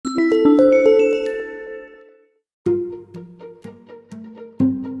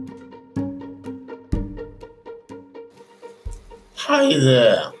Hi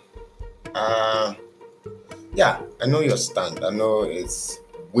there. Uh, yeah, I know your stand. I know it's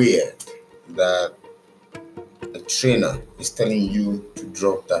weird that a trainer is telling you to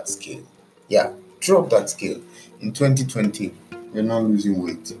drop that scale. Yeah, drop that scale. In 2020, we're not losing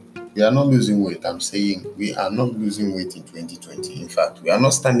weight. We are not losing weight. I'm saying we are not losing weight in 2020. In fact, we are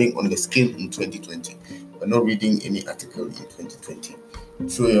not standing on the scale in 2020. We're not reading any article in 2020.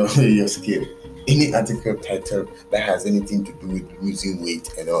 Throw your scale. Any article title that has anything to do with losing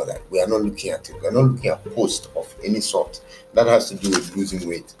weight and all that. We are not looking at it. We're not looking at post of any sort that has to do with losing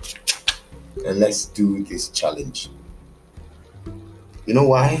weight. And let's do this challenge. You know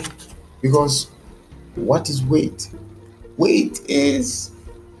why? Because what is weight? Weight is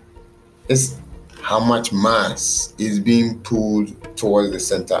how much mass is being pulled towards the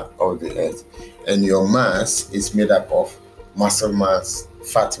center of the earth. And your mass is made up of muscle mass,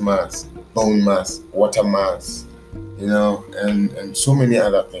 fat mass, bone mass, water mass, and so many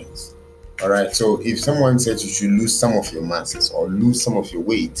other things. All right. So if someone says you should lose some of your masses or lose some of your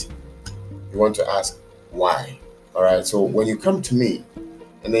weight, you want to ask why. All right. So when you come to me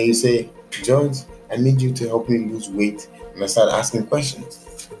and then you say, George, I need you to help me lose weight, and I start asking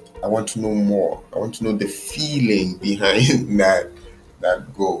questions, I want to know more. I want to know the feeling behind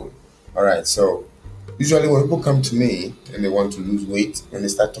that goal. All right. So usually when people come to me and they want to lose weight, when they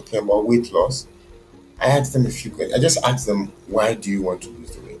start talking about weight loss, I ask them a few questions. I just ask them, why do you want to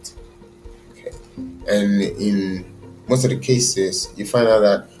lose the weight? Okay. And in most of the cases, you find out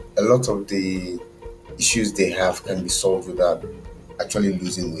that a lot of the issues they have can be solved without actually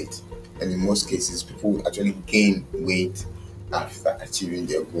losing weight. And in most cases, people actually gain weight after achieving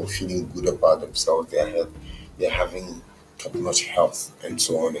their goal, feeling good about themselves, their health, they're having top-notch health, and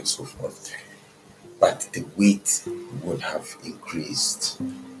so on and so forth. But the weight would have increased.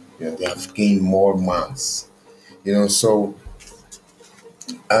 They have gained more mass. So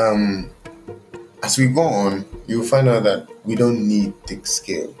um, as we go on, you'll find out that we don't need thick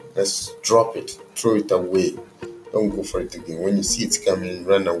scale. Let's drop it, throw it away. Don't go for it again. When you see it coming,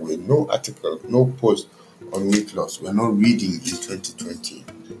 run away. No article, no post on weight loss. We're not reading in 2020.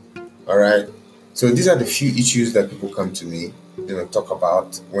 All right. So these are the few issues that people come to me, talk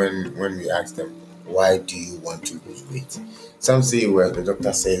about when we ask them, why do you want to lose weight? Some say, well, the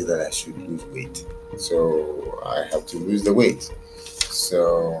doctor says that I should lose weight, so I have to lose the weight.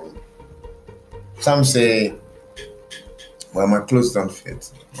 So some say, well, my clothes don't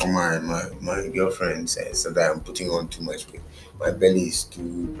fit, or my girlfriend says that I'm putting on too much weight. My belly is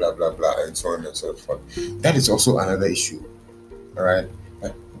too blah blah blah, and so on and so forth. That is also another issue. All right.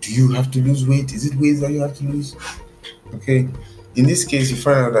 Do you have to lose weight? Is it weight that you have to lose? Okay. In this case, you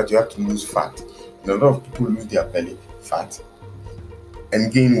find out that you have to lose fat. A lot of people lose their belly fat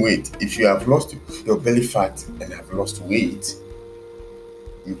and gain weight. If you have lost your belly fat and have lost weight,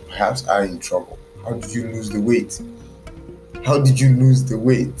 you perhaps are in trouble. How did you lose the weight? How did you lose the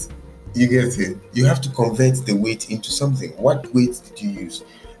weight? You get it? You have to convert the weight into something. What weight did you use?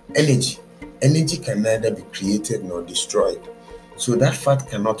 Energy. Energy can neither be created nor destroyed. So that fat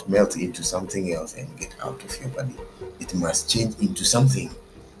cannot melt into something else and get out of your body. It must change into something.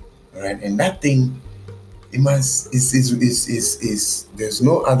 All right? And that thing, it must is there's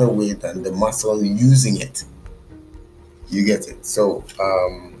no other way than the muscle using it. You get it? So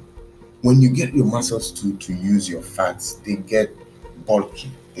when you get your muscles to use your fats, they get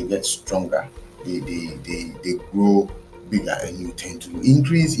bulky, they get stronger, they grow bigger, and you tend to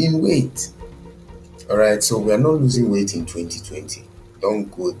increase in weight. All right, so we are not losing weight in 2020. Don't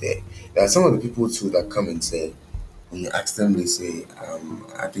go there. There are some of the people too that come and say, when you ask them, they say,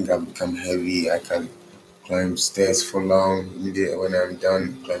 I think I've become heavy, I can climb stairs for long. Immediately when I'm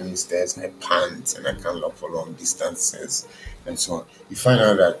done climbing stairs, I pant and I can't walk for long distances and so on. You find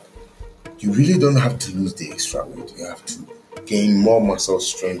out that you really don't have to lose the extra weight. You have to gain more muscle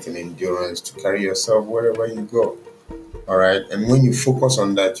strength and endurance to carry yourself wherever you go. All right. And when you focus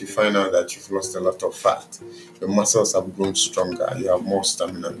on that, you find out that you've lost a lot of fat. Your muscles have grown stronger. You have more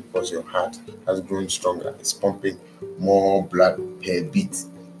stamina because your heart has grown stronger. It's pumping more blood per beat.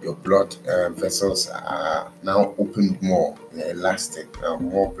 Your blood vessels are now opened more, they're elastic. Now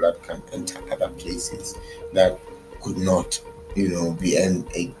more blood can enter other places that could not,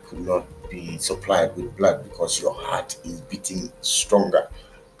 it could not be supplied with blood because your heart is beating stronger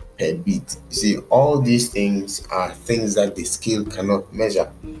per beat. You see, all these things are things that the scale cannot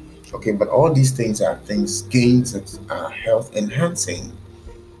measure. Okay, but all these things are things, gains that are health enhancing.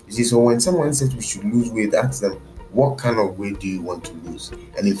 You see, so when someone says we should lose weight, ask them, what kind of weight do you want to lose?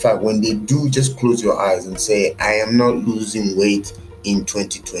 And in fact, when they do, just close your eyes and say, I am not losing weight in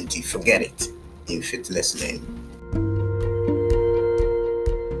 2020. Forget it in fitness name.